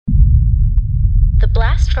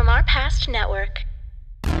Blast from Our Past Network.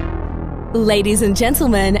 Ladies and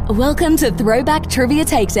gentlemen, welcome to Throwback Trivia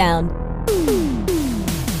Takedown.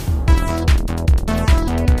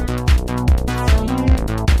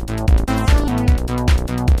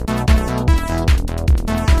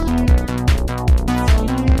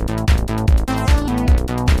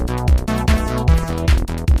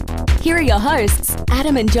 Here are your hosts,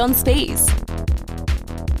 Adam and John Spees.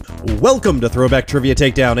 Welcome to Throwback Trivia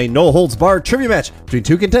Takedown, a no-holds-barred trivia match between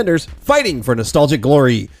two contenders fighting for nostalgic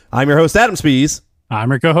glory. I'm your host, Adam Spees.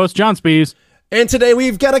 I'm your co-host, John Spees. And today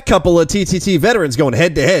we've got a couple of TTT veterans going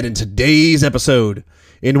head-to-head in today's episode.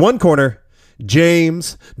 In one corner,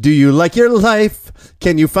 James, do you like your life?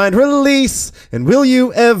 Can you find release? And will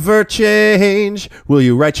you ever change? Will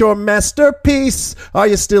you write your masterpiece? Are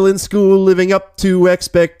you still in school living up to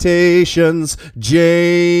expectations?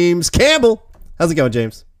 James Campbell. How's it going,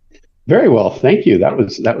 James? Very well, thank you. That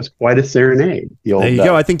was quite a serenade. There you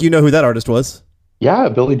go. I think you know who that artist was. Yeah,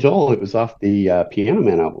 Billy Joel. It was off the Piano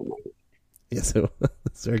Man album. Yes,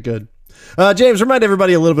 that's very good. James, remind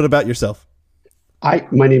everybody a little bit about yourself.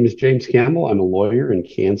 My name is James Campbell. I'm a lawyer in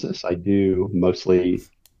Kansas. I do mostly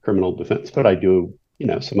criminal defense, but I do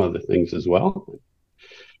some other things as well.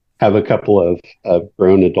 Have a couple of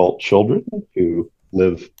grown adult children who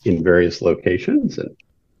live in various locations and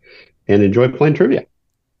enjoy playing trivia.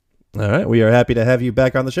 All right, we are happy to have you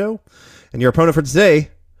back on the show. And your opponent for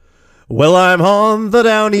today, well, I'm on the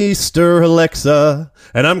Downeaster Alexa,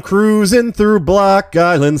 and I'm cruising through Block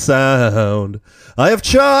Island Sound. I have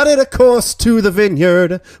charted a course to the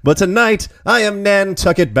vineyard, but tonight I am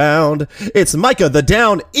Nantucket bound. It's Micah, the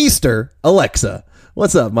Downeaster Alexa.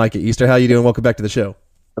 What's up, Micah Easter? How you doing? Welcome back to the show.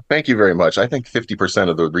 Thank you very much. I think 50%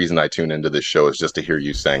 of the reason I tune into this show is just to hear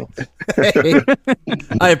you sing. Hey,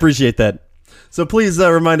 I appreciate that. So please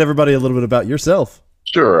remind everybody a little bit about yourself.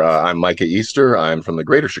 Sure. I'm Micah Easter. I'm from the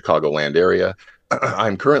greater Chicagoland area.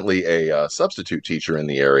 I'm currently a substitute teacher in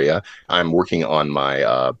the area. I'm working on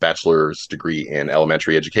my bachelor's degree in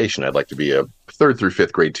elementary education. I'd like to be a 3rd through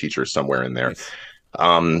 5th grade teacher somewhere in there. Nice.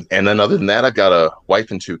 And then other than that, I've got a wife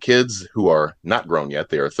and 2 kids who are not grown yet.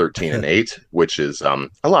 They are 13 and 8, which is a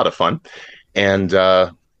lot of fun. And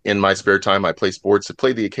in my spare time, I play sports. I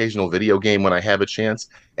play the occasional video game when I have a chance.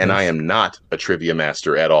 And I am not a trivia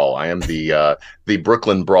master at all. I am the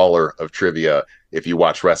Brooklyn Brawler of trivia. If you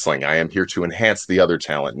watch wrestling, I am here to enhance the other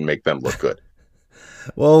talent and make them look good.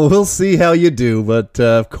 Well, we'll see how you do. But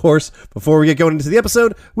of course, before we get going into the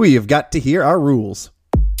episode, we have got to hear our rules.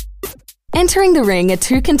 Entering the ring are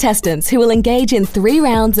 2 contestants who will engage in 3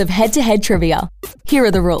 rounds of head-to-head trivia. Here are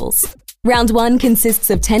the rules. Round 1 consists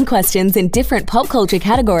of 10 questions in different pop culture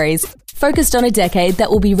categories, focused on a decade that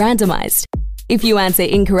will be randomized. If you answer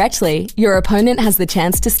incorrectly, your opponent has the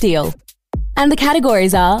chance to steal. And the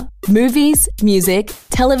categories are movies, music,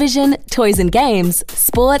 television, toys and games,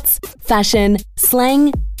 sports, fashion,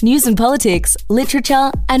 slang, news and politics,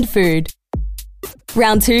 literature, and food.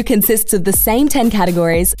 Round 2 consists of the same 10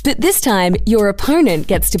 categories, but this time your opponent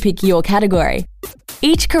gets to pick your category.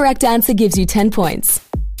 Each correct answer gives you 10 points.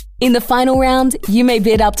 In the final round, you may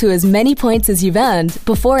bid up to as many points as you've earned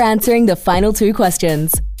before answering the final 2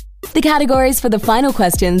 questions. The categories for the final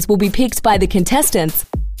questions will be picked by the contestants,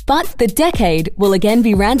 but the decade will again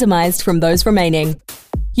be randomized from those remaining.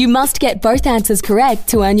 You must get both answers correct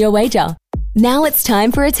to earn your wager. Now it's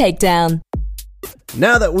time for a takedown.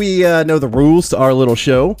 Now that we know the rules to our little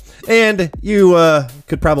show, and you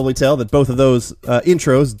could probably tell that both of those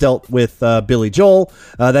intros dealt with Billy Joel,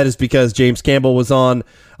 that is because James Campbell was on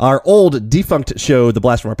our old defunct show, the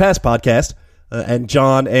Blast from Our Past podcast, and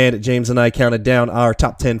John and James and I counted down our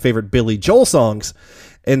top 10 favorite Billy Joel songs.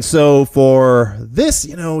 And so for this,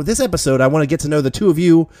 this episode, I want to get to know the two of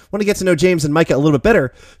you, want to get to know James and Micah a little bit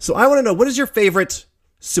better. So I want to know, what is your favorite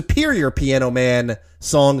Superior Piano Man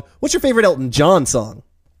song? What's your favorite Elton John song?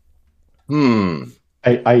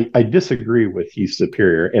 I disagree with He's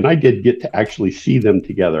Superior, and I did get to actually see them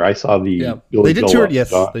together. I saw the Billy Joel tour.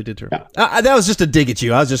 Yes, they did tour. Yeah. That was just a dig at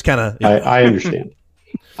you. I was just kind of. I understand.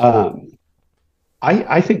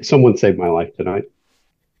 I think Someone Saved My Life Tonight.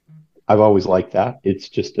 I've always liked that. It's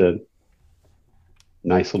just a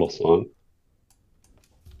nice little song.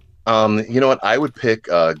 You know what? I would pick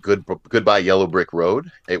Goodbye Yellow Brick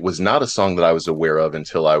Road. It was not a song that I was aware of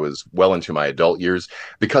until I was well into my adult years.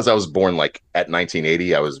 Because I was born at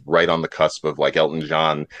 1980, I was right on the cusp of Elton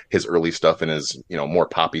John, his early stuff and his, more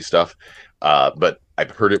poppy stuff. But I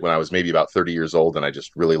heard it when I was maybe about 30 years old, and I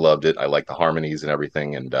just really loved it. I like the harmonies and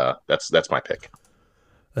everything, and that's my pick.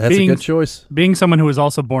 That's a good choice. Being someone who was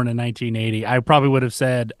also born in 1980, I probably would have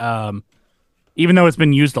said even though it's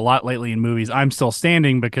been used a lot lately in movies, I'm Still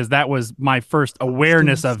Standing, because that was my first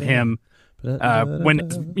awareness of him. When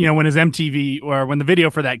his MTV, or when the video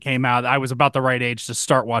for that came out, I was about the right age to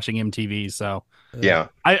start watching MTV. So Yeah.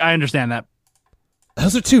 I understand that.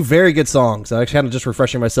 Those are two very good songs. I kind of just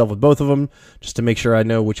refreshing myself with both of them just to make sure I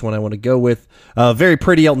know which one I want to go with. Very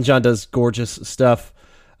pretty. Elton John does gorgeous stuff.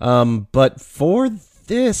 But for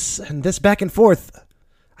this and this back and forth,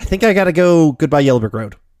 I think I got to go Goodbye Yellow Brick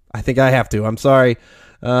Road. I think I have to. I'm sorry.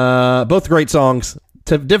 Both great songs.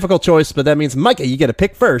 Difficult choice, but that means, Micah, you get a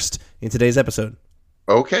pick first in today's episode.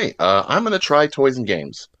 Okay. I'm going to try Toys and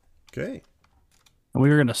Games. Okay. And we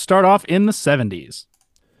were going to start off in the 70s.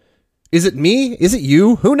 Is it me? Is it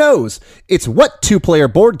you? Who knows? It's what two-player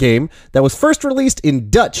board game that was first released in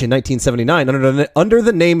Dutch in 1979 under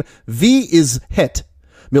the name Wie is Het.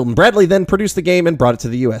 Milton Bradley then produced the game and brought it to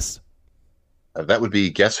the U.S. That would be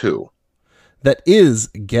Guess Who? That is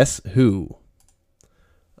Guess Who.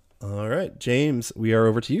 All right, James, we are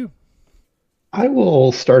over to you. I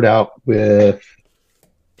will start out with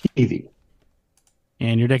TV.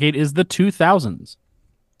 And your decade is the 2000s.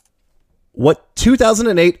 What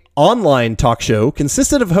 2008 online talk show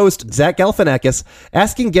consisted of host Zach Galifianakis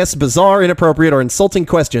asking guests bizarre, inappropriate, or insulting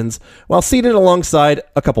questions while seated alongside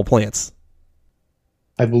a couple plants?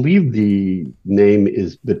 I believe the name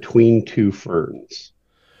is Between Two Ferns.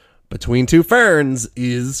 Between Two Ferns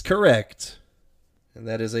is correct. And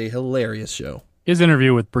that is a hilarious show. His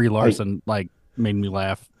interview with Brie Larson made me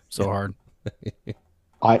laugh so hard.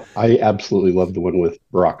 I absolutely love the one with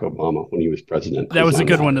Barack Obama when he was president. That was a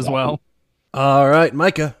good one as well. All right,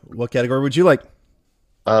 Micah, what category would you like?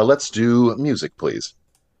 Let's do music, please.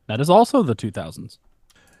 That is also the 2000s.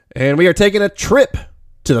 And we are taking a trip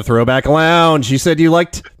to the Throwback Lounge. You said you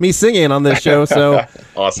liked me singing on this show, so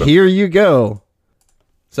Awesome. Here you go.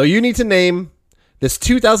 So you need to name this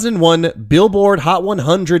 2001 Billboard Hot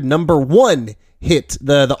 100 #1 hit,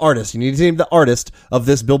 the artist. You need to name the artist of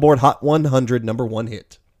this Billboard Hot 100 #1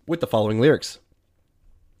 hit with the following lyrics.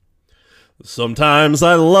 Sometimes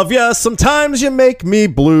I love ya, sometimes you make me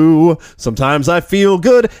blue. Sometimes I feel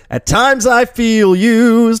good, at times I feel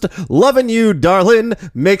used. Loving you, darling,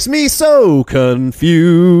 makes me so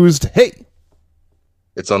confused. Hey!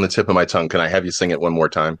 It's on the tip of my tongue. Can I have you sing it one more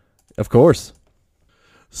time? Of course.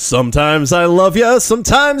 Sometimes I love ya,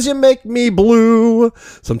 sometimes you make me blue.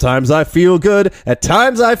 Sometimes I feel good, at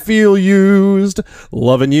times I feel used.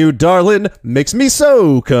 Loving you, darling, makes me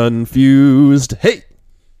so confused. Hey!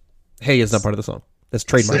 Hey is not part of the song. That's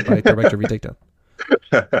trademarked by Throwback Trivia Takedown.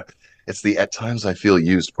 It's the "at times I feel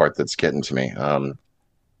used" part that's getting to me. I'm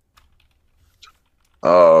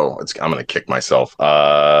gonna kick myself.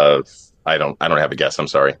 I don't have a guess. I'm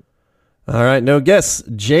sorry. All right, no guess.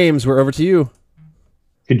 James, we're over to you.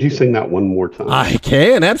 Could you sing that one more time? I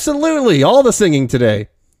can, absolutely. All the singing today.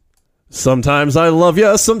 Sometimes I love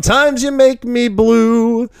ya, sometimes you make me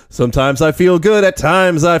blue. Sometimes I feel good, at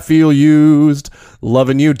times I feel used.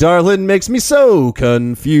 Loving you, darling, makes me so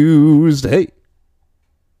confused. Hey.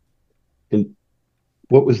 And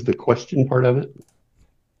what was the question part of it?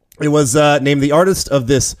 It was name the artist of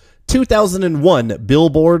this 2001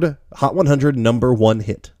 Billboard Hot 100 #1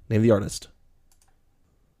 hit. Name the artist.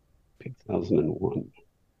 2001.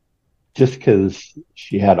 Just because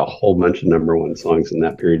she had a whole bunch of #1 songs in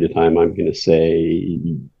that period of time, I'm going to say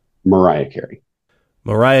Mariah Carey.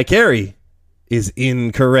 Mariah Carey is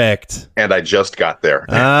incorrect. And I just got there.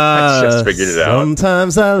 I just figured it out.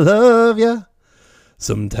 Sometimes I love ya.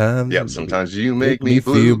 Sometimes. Yeah, sometimes you make me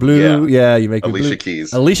blue. Feel blue. Yeah, you make me blue. Alicia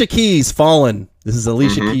Keys. Alicia Keys, Fallen. This is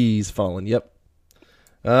Alicia Keys, Fallen. Yep.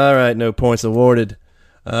 All right, no points awarded.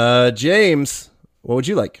 James, what would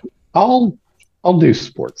you like? I'll do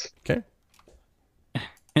sports. Okay.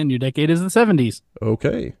 And your decade is the 70s.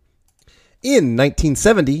 Okay. In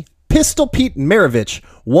 1970, Pistol Pete Maravich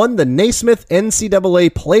won the Naismith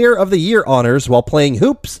NCAA Player of the Year honors while playing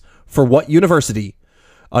hoops for what university?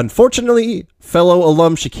 Unfortunately, fellow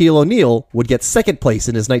alum Shaquille O'Neal would get second place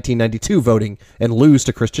in his 1992 voting and lose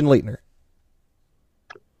to Christian Laettner.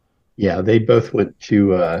 Yeah, they both went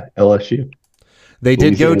to LSU. They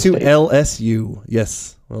did go to State. LSU.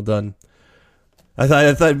 Yes, well done. I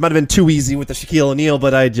thought it might have been too easy with the Shaquille O'Neal,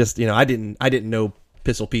 but I just, I didn't know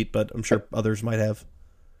Pistol Pete, but I'm sure others might have.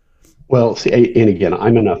 Well, see, and again,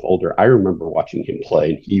 I'm enough older. I remember watching him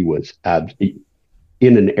play, and he was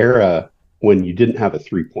in an era when you didn't have a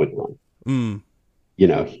 3-point line.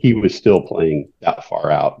 He was still playing that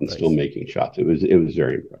far out and still making shots. It was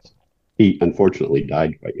very impressive. He unfortunately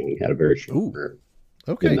died quite young. He had a very short career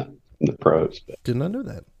in the pros. But. Did not know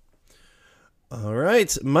that. All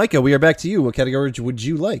right, Micah, we are back to you. What category would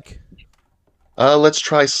you like? Let's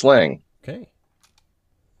try slang. Okay.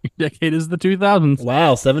 Decade is the 2000s.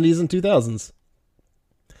 Wow, 70s and 2000s.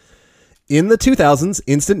 In the 2000s,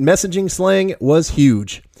 instant messaging slang was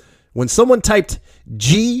huge. When someone typed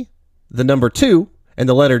G, the number 2, and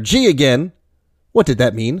the letter G again, what did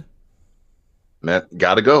that mean? Meant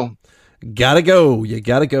gotta go. Gotta go. You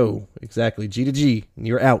gotta go. Exactly. G to G, and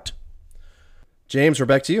you're out. James, we're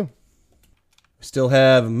back to you. We still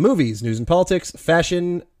have movies, news and politics,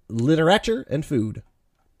 fashion, literature, and food.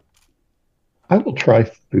 I will try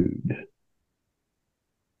food.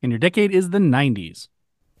 And your decade is the 90s.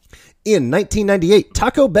 In 1998,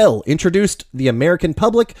 Taco Bell introduced the American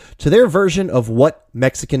public to their version of what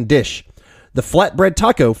Mexican dish? The flatbread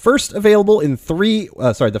taco was first available in three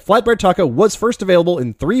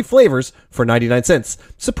flavors for 99 cents: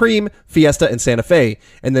 Supreme, Fiesta, and Santa Fe.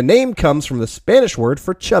 And the name comes from the Spanish word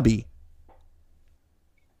for chubby.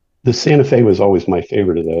 The Santa Fe was always my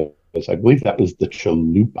favorite of those. I believe that was the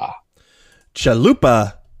chalupa.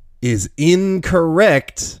 Chalupa is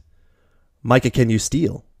incorrect. Micah, can you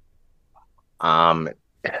steal?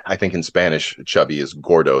 I think in Spanish, chubby is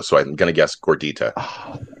gordo, so I'm going to guess gordita.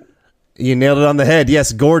 You nailed it on the head.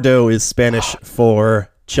 Yes, gordo is Spanish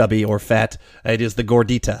for chubby or fat. It is the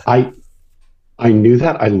gordita. I knew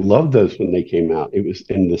that. I loved those when they came out. It was,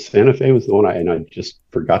 and the Santa Fe was the one I just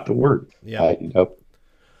forgot the word. Yeah.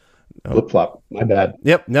 Flip flop. My bad.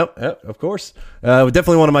 Yep. Of course.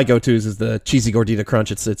 Definitely one of my go-tos is the cheesy gordita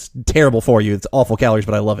crunch. It's terrible for you. It's awful calories,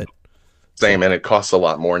 but I love it. Same, and it costs a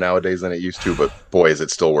lot more nowadays than it used to, but boy, is it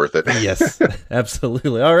still worth it. Yes,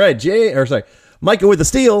 absolutely. All right, Micah with the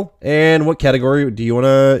steal. And what category do you want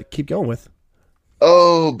to keep going with?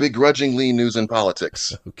 Oh, begrudgingly news and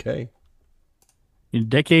politics. Okay. Your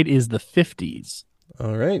decade is the 50s.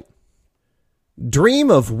 All right. Dream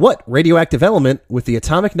of what radioactive element with the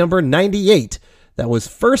atomic number 98 that was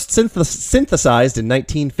first synthesized in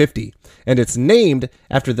 1950, and it's named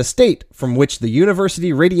after the state from which the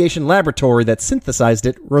university radiation laboratory that synthesized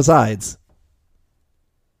it resides.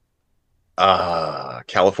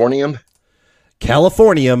 Californium?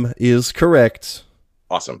 Californium is correct.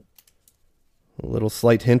 Awesome. A little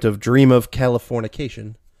slight hint of Dream of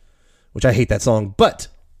Californication, which I hate that song, but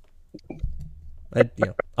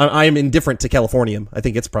I am indifferent to Californium. I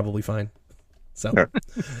think it's probably fine. So,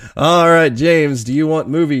 all right, James, do you want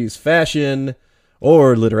movies, fashion,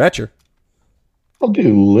 or literature? I'll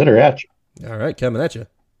do literature. All right, coming at you.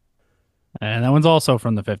 And that one's also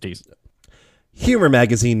from the 50s. Humor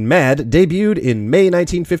magazine Mad debuted in May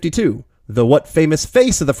 1952, though what famous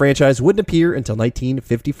face of the franchise wouldn't appear until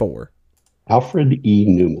 1954? Alfred E.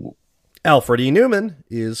 Newman. Alfred E. Newman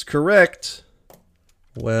is correct.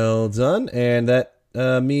 Well done. And that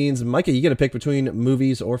means, Micah, you get to pick between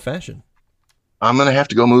movies or fashion. I'm going to have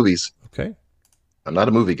to go movies. Okay. I'm not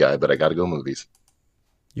a movie guy, but I got to go movies.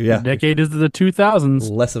 Yeah. The decade is the 2000s.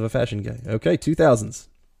 Less of a fashion guy. Okay, 2000s.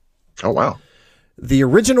 Oh, wow. The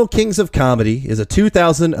Original Kings of Comedy is a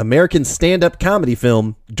 2000 American stand-up comedy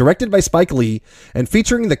film directed by Spike Lee and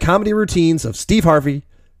featuring the comedy routines of Steve Harvey,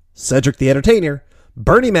 Cedric the Entertainer,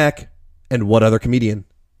 Bernie Mac, and what other comedian?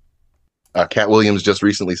 Cat Williams just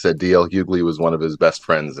recently said D.L. Hughley was one of his best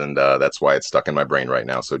friends, and that's why it's stuck in my brain right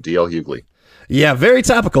now. So D.L. Hughley. Yeah, very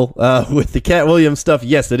topical with the Cat Williams stuff.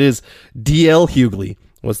 Yes, it is. D.L. Hughley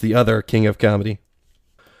was the other king of comedy.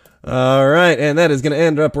 All right, and that is going to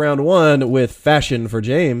end up round one with fashion for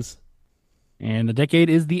James. And the decade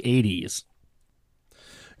is the 80s.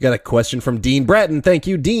 Got a question from Dean Bratton. Thank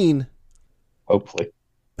you, Dean. Hopefully.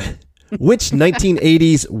 Which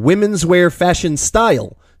 1980s women's wear fashion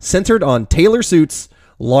style centered on tailor suits,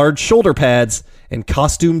 large shoulder pads, and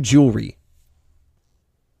costume jewelry?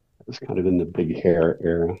 It was kind of in the big hair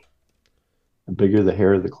era. The bigger the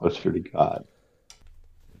hair, the closer to God.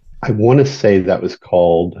 I want to say that was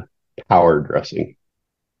called power dressing.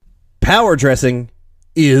 Power dressing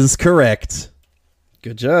is correct.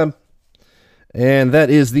 Good job. And that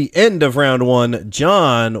is the end of round one.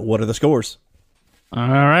 John, what are the scores? All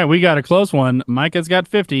right, we got a close one. Micah's got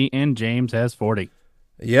 50 and James has 40.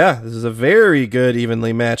 Yeah, this is a very good,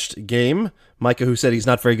 evenly matched game. Micah, who said he's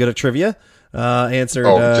not very good at trivia, answered...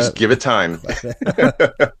 just give it time.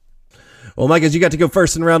 Well, Micah, you got to go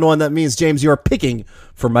first in round one. That means, James, you're picking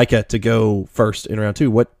for Micah to go first in round two.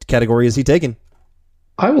 What category is he taking?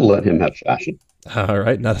 I will let him have fashion. All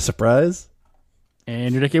right, not a surprise.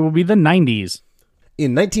 And your decade will be the 90s.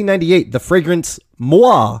 In 1998, the fragrance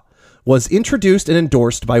Moi was introduced and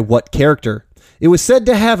endorsed by what character? It was said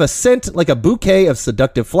to have a scent like a bouquet of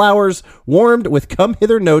seductive flowers, warmed with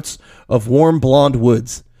come-hither notes of warm blonde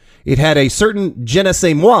woods. It had a certain je ne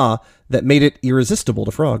sais moi that made it irresistible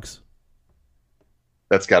to frogs.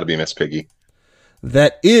 That's got to be Miss Piggy.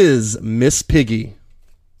 That is Miss Piggy.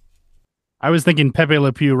 I was thinking Pepe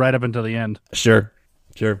Le Pew right up until the end. Sure.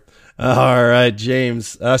 All right,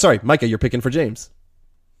 James. Sorry, Micah, you're picking for James.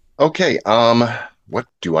 Okay. What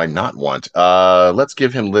do I not want? Let's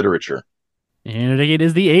give him literature. And it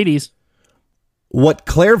is the 80s. What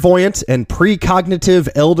clairvoyant and precognitive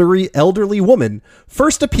elderly woman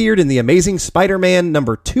first appeared in The Amazing Spider-Man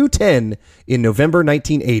number 210 in November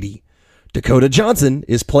 1980? Dakota Johnson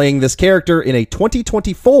is playing this character in a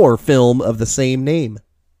 2024 film of the same name.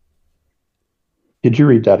 Did you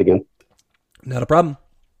read that again? Not a problem.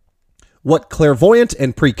 What clairvoyant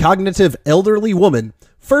and precognitive elderly woman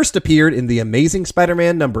first appeared in The Amazing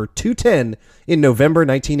Spider-Man number 210 in November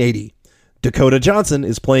 1980? Dakota Johnson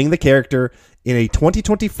is playing the character in a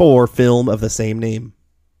 2024 film of the same name.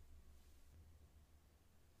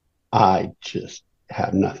 I just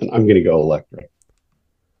have nothing. I'm going to go Electra.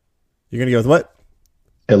 You're going to go with what?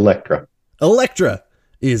 Electra. Electra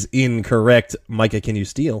is incorrect. Micah, can you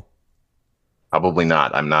steal? Probably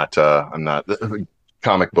not. I'm not.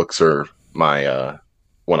 Comic books are my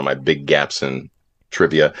one of my big gaps in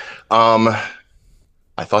trivia. I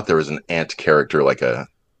thought there was an Aunt character like an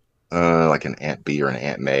Aunt B or an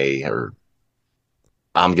Aunt May, or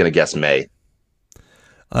I'm gonna guess May.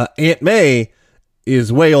 Aunt May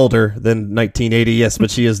is way older than 1980, yes,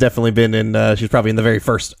 but she has definitely been in. She's probably in the very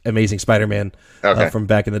first Amazing Spider-Man from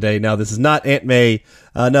back in the day. Now, this is not Aunt May.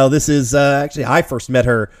 No, this is actually I first met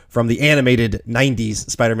her from the animated 90s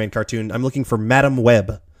Spider-Man cartoon. I'm looking for Madam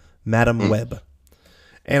Web. Web.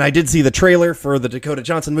 And I did see the trailer for the Dakota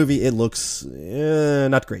Johnson movie. It looks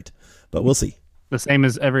not great, but we'll see. The same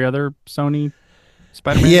as every other Sony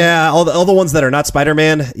Spider-Man? Yeah, all the ones that are not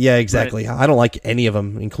Spider-Man. Yeah, exactly. Right. I don't like any of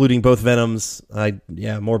them, including both Venoms.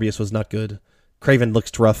 Morbius was not good. Craven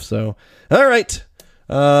looks rough, so. All right.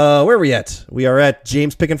 Where are we at? We are at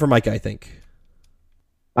James picking for Micah, I think.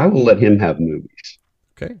 I will let him have movies.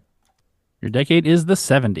 Okay. Your decade is the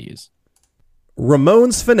 70s.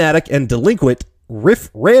 Ramones fanatic and delinquent Riff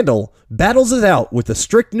Randall battles it out with the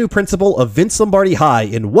strict new principal of Vince Lombardi High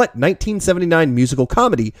in what 1979 musical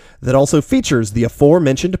comedy that also features the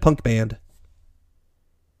aforementioned punk band?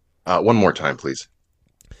 One more time, please.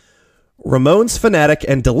 Ramones fanatic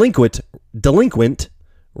and delinquent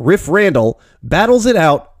Riff Randall battles it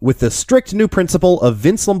out with the strict new principal of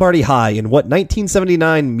Vince Lombardi High in what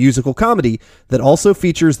 1979 musical comedy that also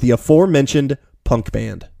features the aforementioned punk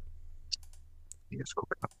band? Yes,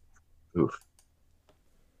 oof.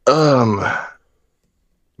 I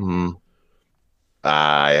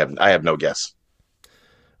have no guess.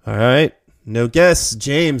 All right. No guess.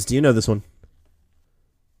 James, do you know this one?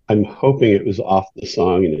 I'm hoping it was off the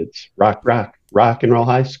song, and it's Rock and Roll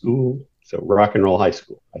High School. So Rock and Roll High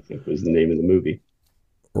School, I think, was the name of the movie.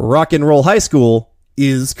 Rock and Roll High School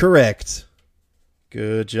is correct.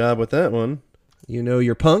 Good job with that one. You know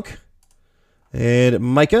your punk. And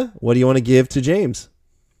Micah, what do you want to give to James?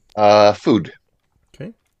 Food.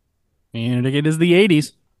 Okay. And it is the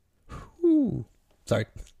 80s. Ooh. Sorry.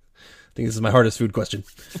 I think this is my hardest food question.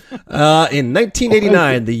 In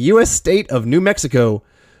 1989, the U.S. state of New Mexico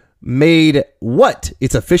made what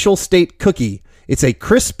its official state cookie? It's a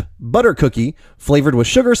crisp butter cookie flavored with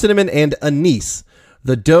sugar, cinnamon, and anise.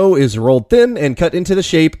 The dough is rolled thin and cut into the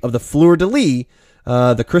shape of the fleur-de-lis,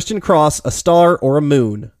 the Christian cross, a star, or a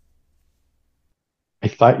moon. I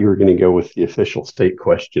thought you were going to go with the official state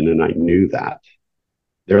question, and I knew that.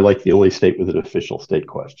 They're like the only state with an official state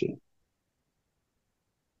question,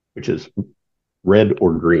 which is red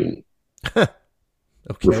or green, okay.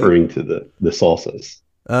 Referring to the salsas.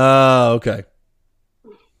 Okay.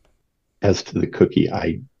 As to the cookie,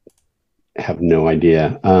 I have no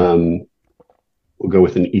idea. We'll go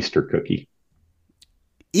with an Easter cookie.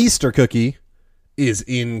 Easter cookie is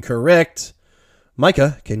incorrect.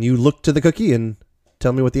 Micah, can you look to the cookie and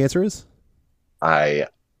tell me what the answer is? I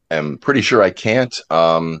am pretty sure I can't.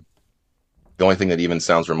 The only thing that even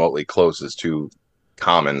sounds remotely close is too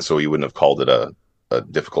common, so you wouldn't have called it a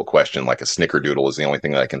difficult question. Like a snickerdoodle is the only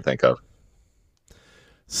thing that I can think of.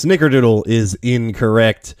 Snickerdoodle is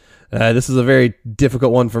incorrect. This is a very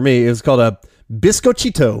difficult one for me. It's called a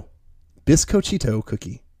biscochito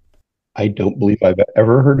cookie. I don't believe I've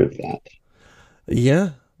ever heard of that.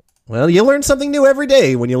 Yeah. Well, you learn something new every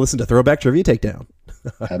day when you listen to Throwback Trivia Takedown.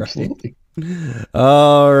 Absolutely.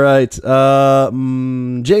 All right.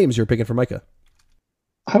 James, you're picking for Micah.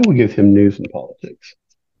 I will give him news and politics.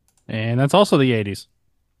 And that's also the 80s.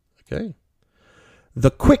 Okay.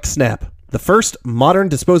 The Quick Snap, the first modern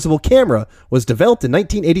disposable camera, was developed in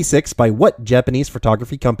 1986 by what Japanese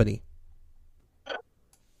photography company?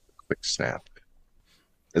 Quick Snap.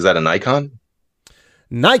 Is that a Nikon?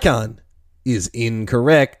 Nikon is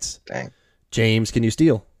incorrect. Dang. James, can you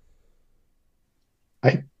steal?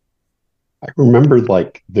 I I remember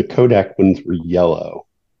like the Kodak ones were yellow,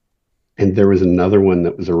 and there was another one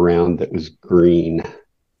that was around that was green,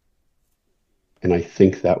 and I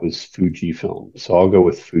think that was Fujifilm. So I'll go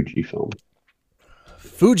with Fujifilm.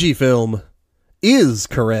 Fujifilm is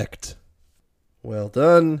correct. Well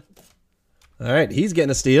done. All right, he's getting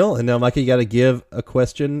a steal, and now Micah, you got to give a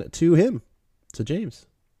question to him, to James.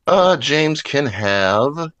 James can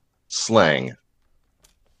have slang.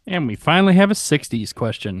 And we finally have a 60s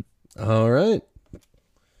question. All right.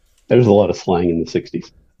 There's a lot of slang in the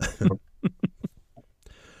 60s.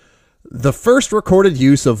 The first recorded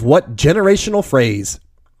use of what generational phrase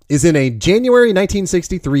is in a January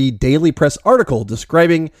 1963 Daily Press article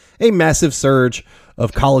describing a massive surge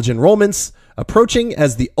of college enrollments approaching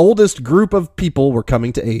as the oldest group of people were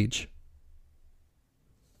coming to age?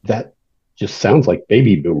 That just sounds like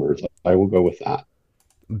baby boomers. I will go with that.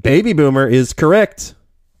 Baby boomer is correct.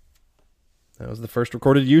 That was the first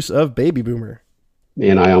recorded use of baby boomer.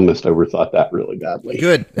 Man, I almost overthought that really badly.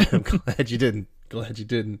 Good. I'm glad you didn't.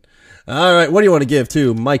 All right, what do you want to give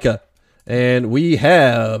to Micah? And we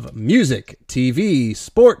have music, TV,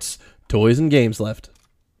 sports, toys, and games left.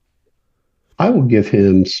 I will give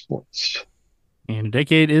him sports. And a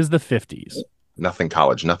decade is the 50s. Nothing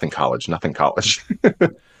college.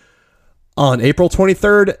 On April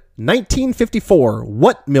 23rd, 1954,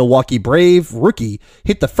 what Milwaukee Brave rookie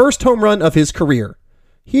hit the first home run of his career?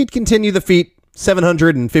 He'd continue the feat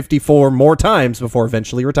 754 more times before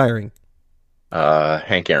eventually retiring.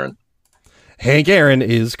 Hank Aaron. Hank Aaron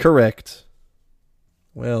is correct.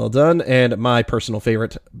 Well done. And my personal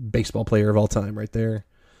favorite baseball player of all time right there.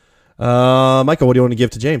 Michael, what do you want to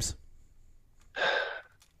give to James?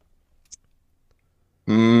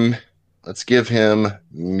 Let's give him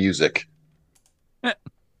music.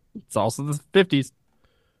 It's also the 50s.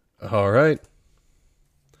 All right.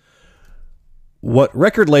 What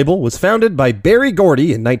record label was founded by Berry Gordy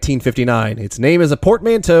in 1959? Its name is a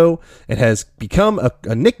portmanteau and has become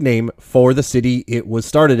a nickname for the city it was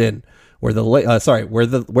started in. Where the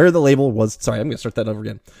label was. Sorry, I'm going to start that over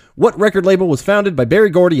again. What record label was founded by Berry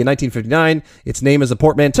Gordy in 1959? Its name is a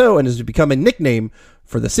portmanteau and has become a nickname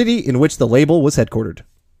for the city in which the label was headquartered.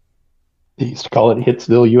 They used to call it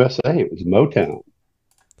Hitsville, USA. It was Motown.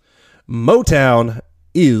 Motown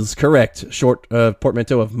is correct. Short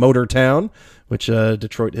portmanteau of Motor Town, which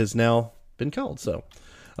Detroit has now been called. So,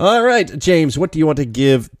 all right, James, what do you want to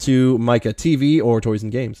give to Micah? TV or toys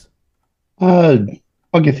and games?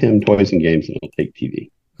 I'll give him toys and games, and I'll take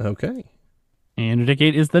TV. Okay. And a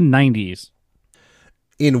decade is the 90s.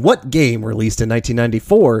 In what game released in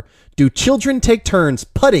 1994 do children take turns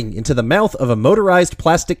putting into the mouth of a motorized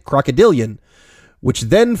plastic crocodilian, which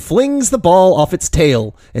then flings the ball off its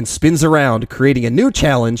tail and spins around, creating a new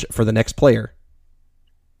challenge for the next player?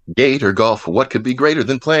 Gator golf. What could be greater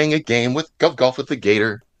than playing a game with golf with the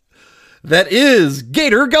gator? That is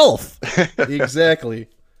Gator Golf. Exactly.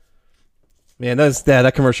 Man,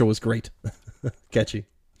 that commercial was great. Catchy.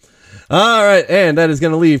 All right, and that is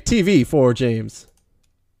going to leave TV for James.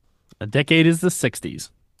 A decade is the 60s.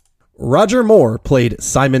 Roger Moore played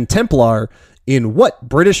Simon Templar in what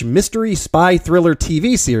British mystery spy thriller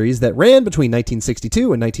TV series that ran between 1962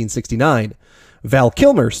 and 1969? Val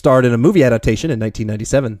Kilmer starred in a movie adaptation in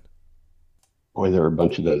 1997. Boy, there were a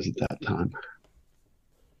bunch of those at that time.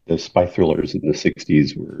 The spy thrillers in the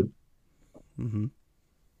 60s were... Mm-hmm.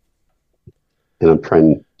 And I'm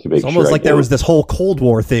trying to make sure. It's almost like there was this whole Cold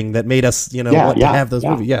War thing that made us, want to have those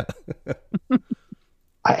movies. Yeah.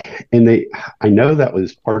 I know that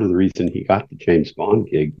was part of the reason he got the James Bond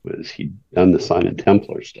gig was he'd done the Simon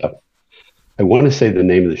Templar stuff. I want to say the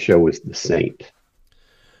name of the show was The Saint.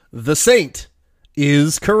 The Saint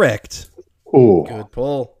is correct. Oh, good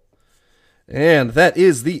pull. And that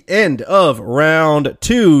is the end of round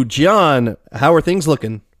 2. John, how are things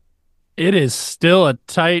looking? It is still a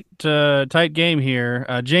tight game here.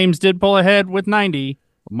 James did pull ahead with 90.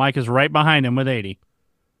 Mike is right behind him with 80.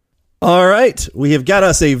 All right. We have got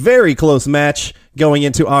us a very close match going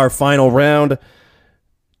into our final round.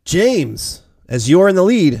 James, as you're in the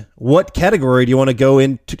lead, what category do you want to go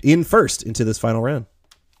in first into this final round?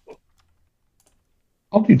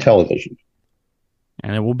 I'll do television.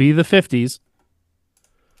 And it will be the 50s.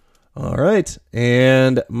 All right.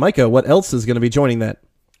 And Micah, what else is going to be joining that?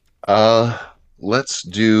 Let's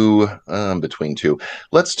do between two.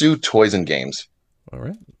 Let's do toys and games. All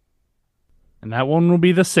right. And that one will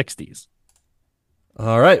be the 60s.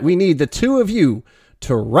 All right. We need the two of you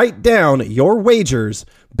to write down your wagers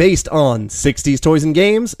based on 60s toys and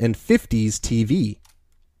games and 50s TV.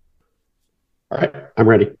 All right. I'm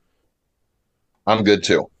ready. I'm good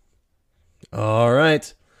too. All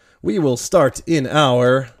right. We will start in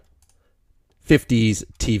our 50s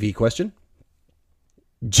TV question.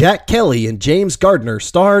 Jack Kelly and James Gardner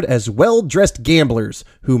starred as well-dressed gamblers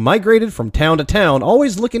who migrated from town to town,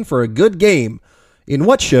 always looking for a good game, in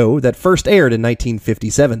what show that first aired in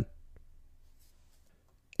 1957?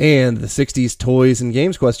 And the 60s toys and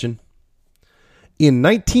games question. In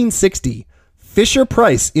 1960,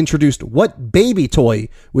 Fisher-Price introduced what baby toy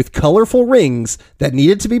with colorful rings that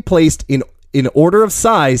needed to be placed in order of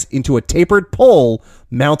size into a tapered pole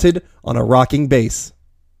mounted on a rocking base?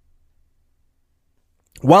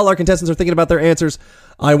 While our contestants are thinking about their answers,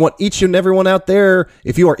 I want each and everyone out there,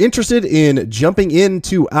 if you are interested in jumping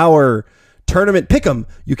into our tournament pick'em,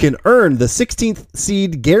 you can earn the 16th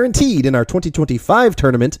seed guaranteed in our 2025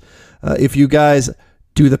 tournament. If you guys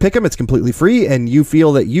do the pick'em, it's completely free, and you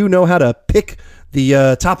feel that you know how to pick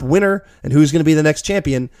the top winner and who's going to be the next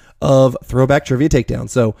champion of Throwback Trivia Takedown.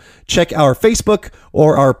 So check our Facebook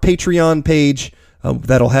or our Patreon page.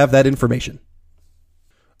 That'll have that information.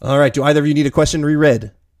 All right. Do either of you need a question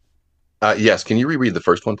reread? Yes. Can you reread the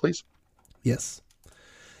first one, please? Yes.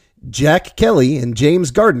 Jack Kelly and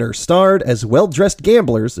James Gardner starred as well-dressed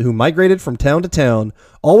gamblers who migrated from town to town,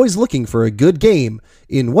 always looking for a good game,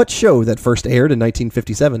 in what show that first aired in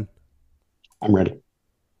 1957? I'm ready.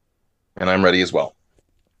 And I'm ready as well.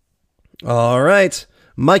 All right.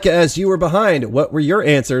 Micah, as you were behind, what were your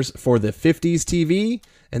answers for the 50s TV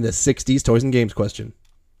and the 60s toys and games question?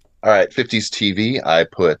 All right. 50s TV, I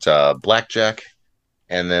put Blackjack.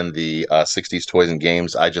 And then the 60s toys and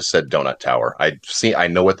games, I just said Donut Tower. I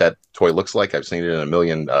know what that toy looks like. I've seen it in a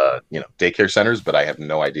million daycare centers, but I have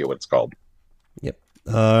no idea what it's called. Yep.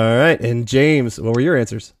 All right. And James, what were your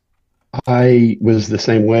answers? I was the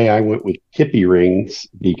same way. I went with Kippy rings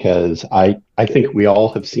because I think we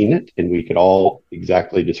all have seen it and we could all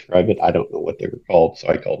exactly describe it. I don't know what they were called, so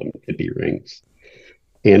I called them Kippy rings.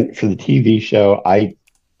 And for the TV show, I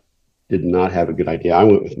did not have a good idea. I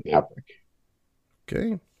went with Maverick.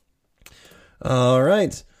 Okay. All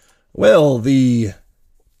right. Well, the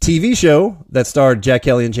TV show that starred Jack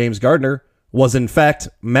Kelly and James Gardner was, in fact,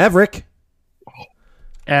 Maverick.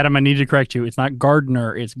 Adam, I need to correct you. It's not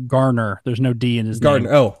Gardner. It's Garner. There's no D in his name.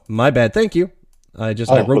 Gardner. Oh, my bad. Thank you. I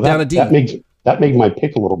wrote down a D. That made my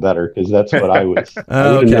pick a little better because that's what I was.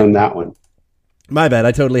 I would have known that one. My bad.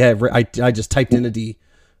 I totally have. I just typed in a D.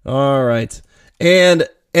 All right. And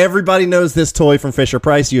everybody knows this toy from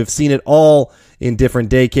Fisher-Price. You have seen it all in different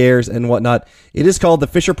daycares and whatnot. It is called the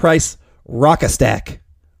Fisher-Price Rock-a-Stack.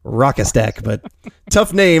 Rock-a-Stack, but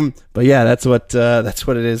tough name. But yeah, that's what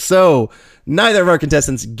it is. So neither of our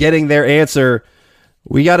contestants getting their answer.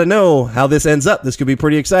 We got to know how this ends up. This could be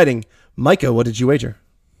pretty exciting. Micah, what did you wager?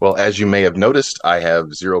 Well, as you may have noticed, I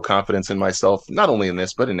have zero confidence in myself, not only in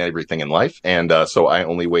this, but in everything in life. And so I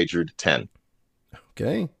only wagered 10.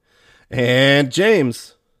 Okay. And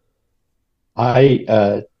James?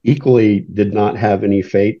 I equally did not have any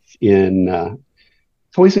faith in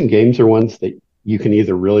toys and games are ones that you can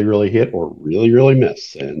either really, really hit or really, really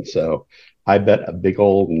miss. And so I bet a big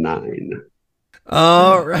old 9.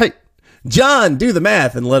 All right. John, do the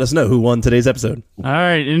math and let us know who won today's episode. All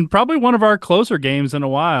right. And probably one of our closer games in a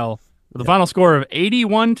while. With a final score of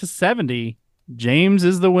 81-70, James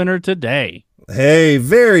is the winner today. Hey,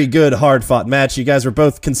 very good hard-fought match. You guys were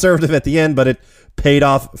both conservative at the end, but it paid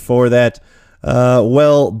off for that.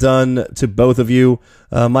 Well done to both of you.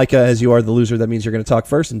 Micah, as you are the loser, that means you're going to talk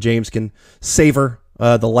first, and James can savor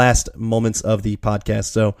the last moments of the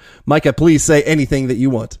podcast. So, Micah, please say anything that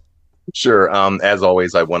you want. Sure. As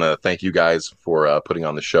always, I want to thank you guys for putting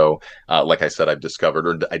on the show. Like I said, I've discovered,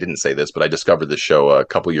 or I didn't say this, but I discovered this show a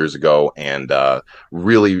couple years ago, and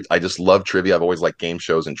really, I just love trivia. I've always liked game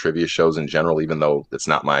shows and trivia shows in general, even though it's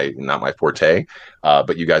not my forte.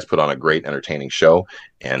 But you guys put on a great, entertaining show,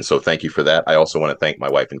 and so thank you for that. I also want to thank my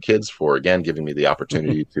wife and kids for again giving me the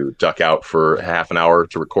opportunity to duck out for half an hour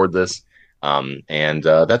to record this. And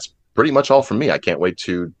that's pretty much all from me. I can't wait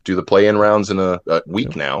to do the play-in rounds in a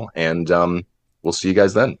week now, and we'll see you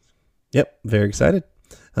guys then. Yep, very excited.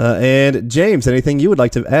 And James, anything you would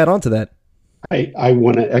like to add on to that? I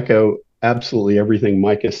want to echo absolutely everything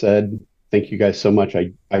Micah said. Thank you guys so much.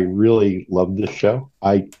 I really love this show.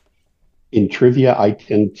 In trivia, I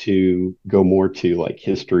tend to go more to like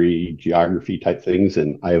history, geography type things,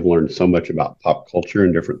 and I have learned so much about pop culture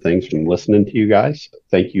and different things from listening to you guys.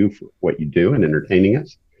 Thank you for what you do and entertaining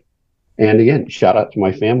us. And again, shout out to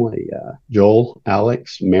my family, Joel,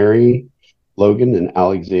 Alex, Mary, Logan, and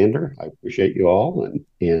Alexander. I appreciate you all.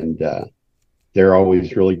 And they're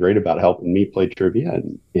always really great about helping me play trivia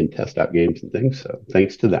and test out games and things. So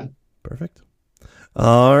thanks to them. Perfect.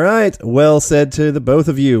 All right. Well said to the both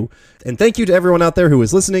of you. And thank you to everyone out there who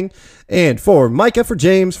is listening. And for Micah, for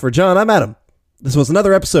James, for John, I'm Adam. This was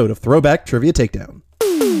another episode of Throwback Trivia Takedown.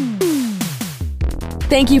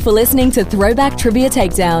 Thank you for listening to Throwback Trivia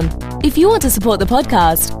Takedown. If you want to support the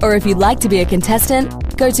podcast, or if you'd like to be a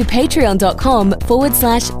contestant, go to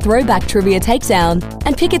patreon.com/Throwback Trivia Takedown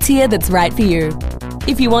and pick a tier that's right for you.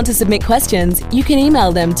 If you want to submit questions, you can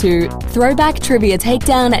email them to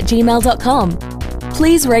throwbacktriviatakedown@gmail.com.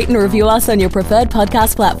 Please rate and review us on your preferred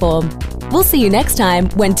podcast platform. We'll see you next time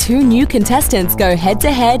when two new contestants go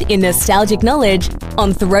head-to-head in nostalgic knowledge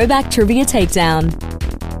on Throwback Trivia Takedown.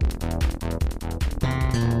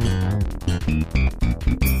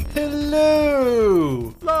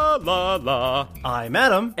 Hello! La la la. I'm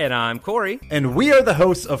Adam. And I'm Corey. And we are the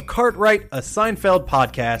hosts of Cartwright, a Seinfeld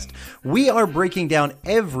podcast. We are breaking down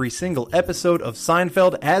every single episode of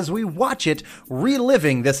Seinfeld as we watch it,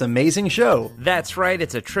 reliving this amazing show. That's right,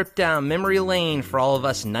 it's a trip down memory lane for all of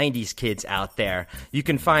us 90s kids out there. You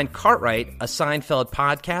can find Cartwright, a Seinfeld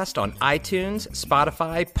podcast on iTunes,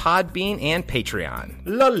 Spotify, Podbean, and Patreon.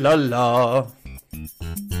 La la la.